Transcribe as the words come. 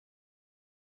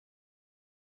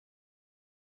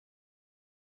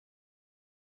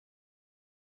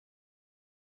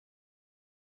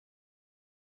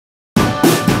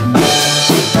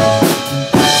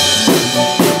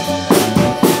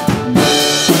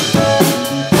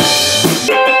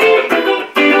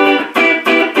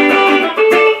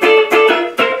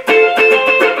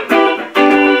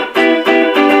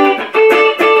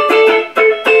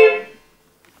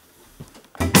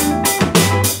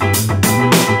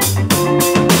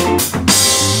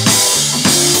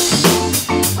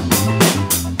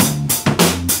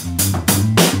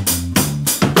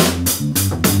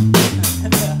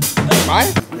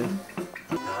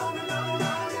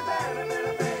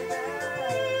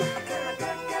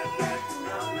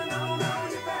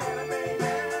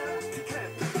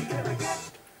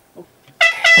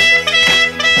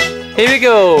Here we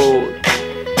go.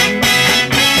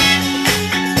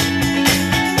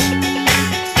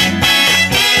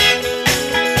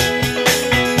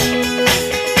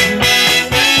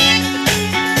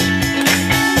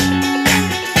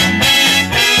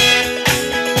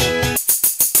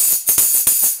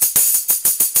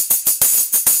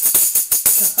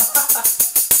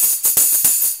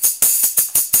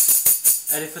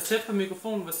 Er det for tæt på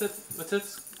mikrofonen? Hvor tæt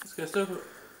skal jeg stå på?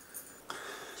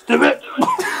 Stømme!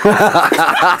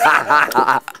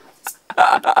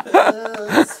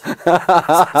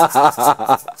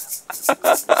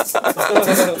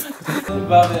 Det vil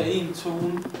bare være en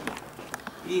tone.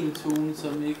 En tone,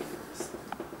 som ikke...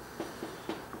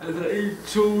 Altså en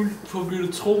tone på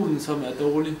violtronen, som er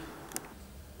dårlig.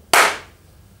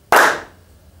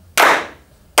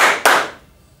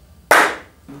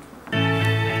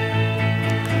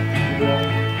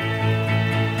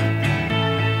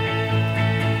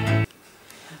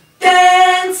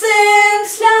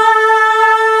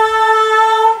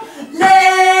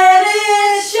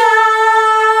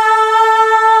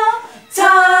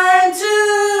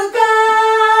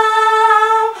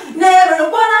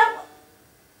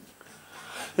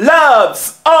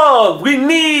 Love's all we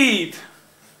need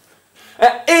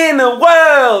in a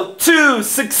world to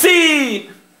succeed.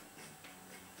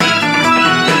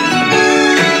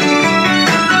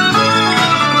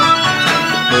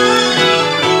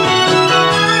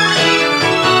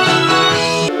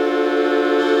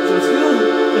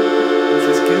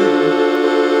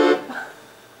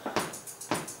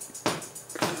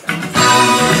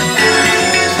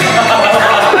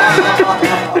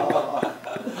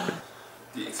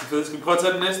 Skal vi prøve at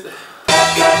tage den næste? I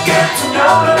kinda get to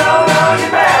know you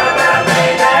better,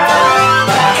 baby.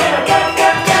 I kinda get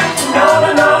to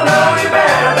know you better,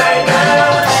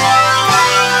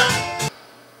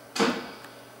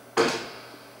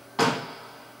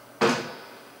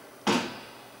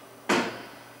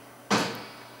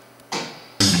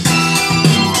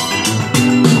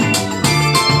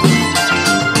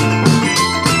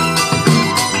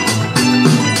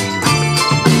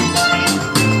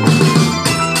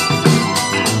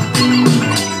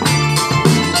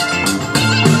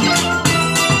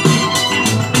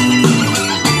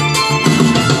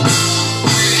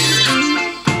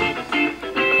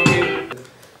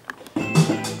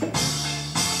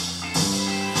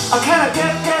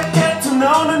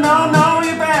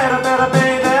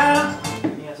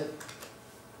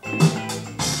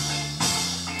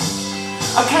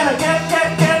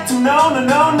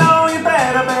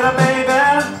 baby.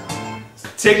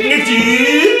 Taking a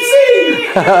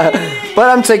gypsy! But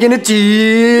I'm taking a gypsy!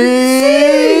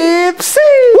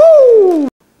 Woo!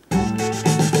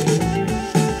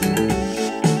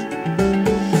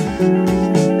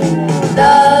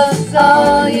 Love's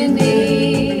all you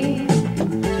need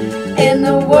in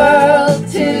the world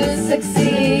to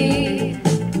succeed.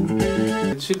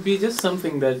 It should be just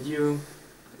something that you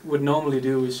would normally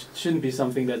do. It shouldn't be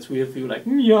something that's weird for you, like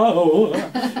yo,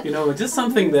 you know, just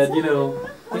something that you know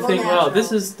you think, wow,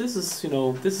 this is you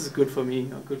know, this is good for me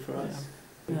or good for us.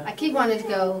 Yeah. I keep wanting to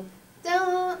go,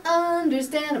 don't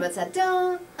understand, but I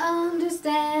don't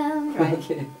understand. Right.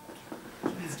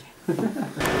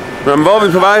 Men hvor er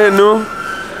vi på vej hen nu?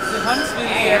 Til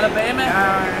Huntsville i Alabama.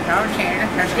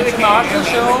 Skal det klare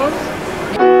show?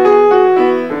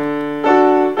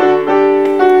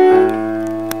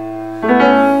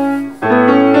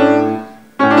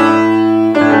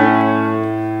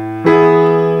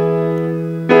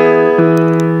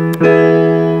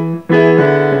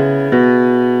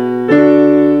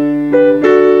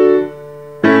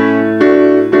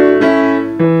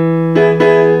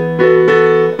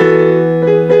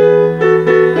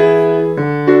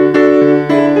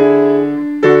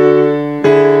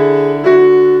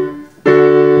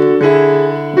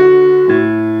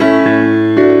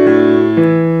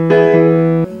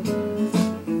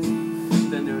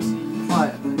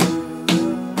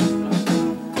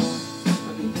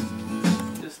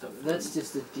 That's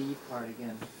just the D part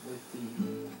again with the E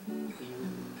with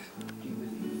D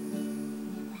with E,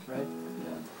 right?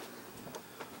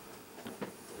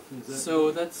 Yeah.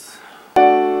 So that's.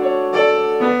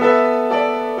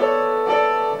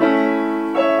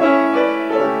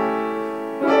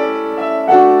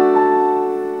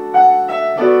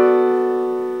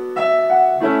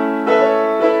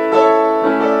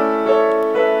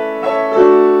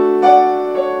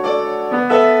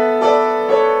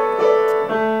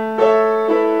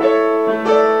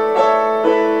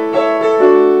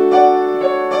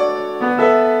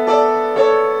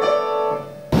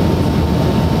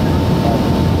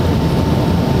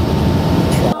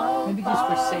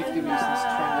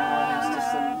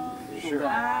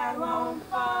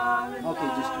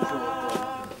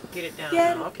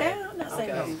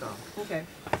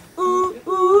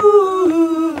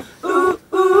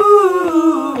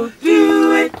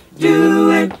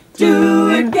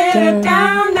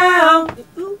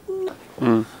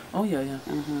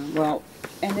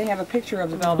 picture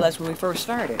of the Velvets when we first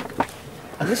started.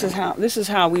 This is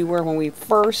how we were when we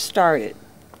first started.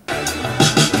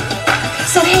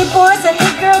 So hey boys and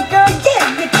hey girl, yeah,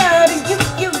 you gotta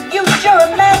use your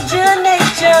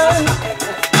imagination.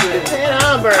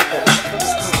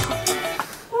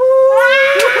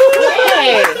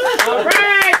 Hey! All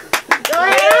right! Go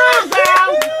ahead on, girl!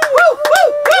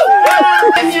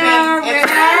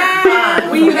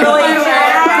 We really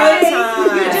had a good time.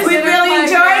 We really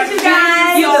enjoyed you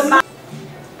guys.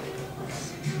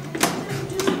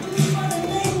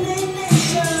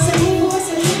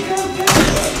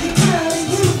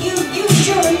 Use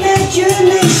your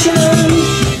imagination.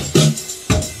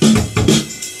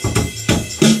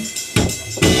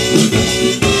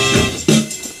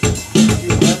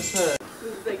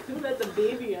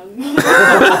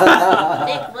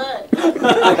 Big foot.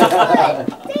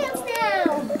 Dance now.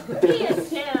 Dance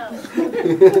now.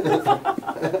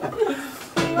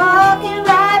 Walking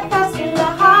right past you, the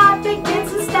heart begins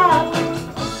to stop.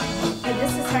 And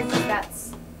this is hard because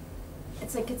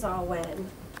it's like it's all wedded.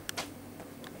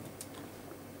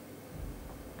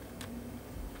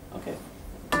 Okay.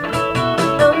 A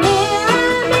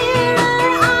mirror, mirror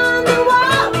on the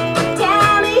wall,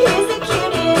 tell me who's the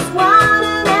cutest one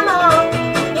of them all.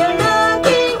 You're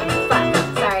looking fun.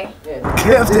 Sorry.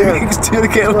 Kæft, det er ikke styr,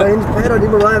 det kamera. Hendes patter, de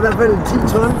må veje i hvert fald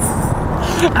 10 tons.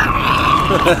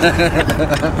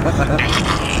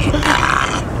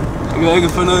 Jeg kan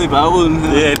få noget i bagruden her.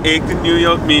 Det er et ægte New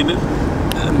York minde.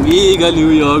 Mega New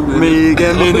York minute.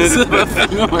 Mega minute.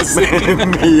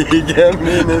 Mega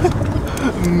minute.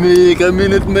 Mega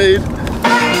minute, mate. Don't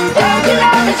you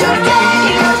love that you're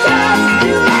taking your time to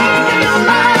make your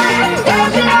mind?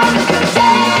 Don't you love that you're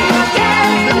taking your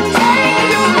time to take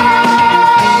your mind?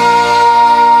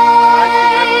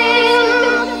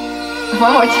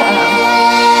 One more time.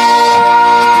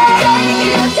 Taking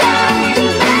your time to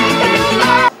make your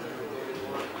mind.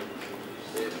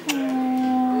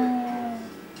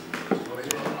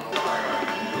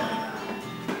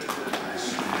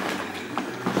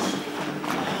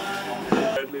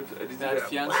 Der er et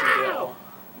fjernsyn derovre.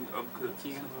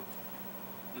 Kigger på.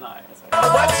 Nej, altså.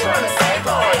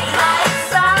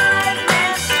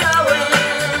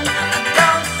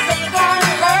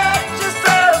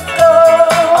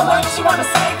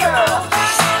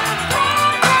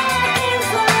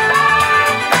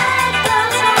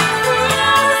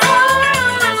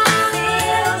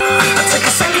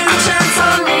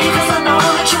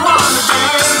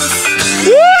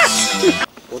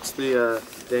 What's the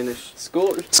Danish?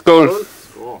 Skål. Skål.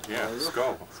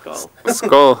 Skål.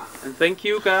 Skål. And thank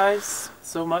you guys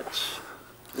so much.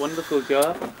 Wonderful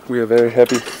job. We are very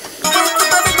happy.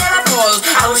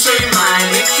 I will show you mine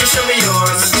if you show me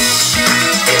yours.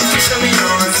 If you show me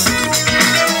yours.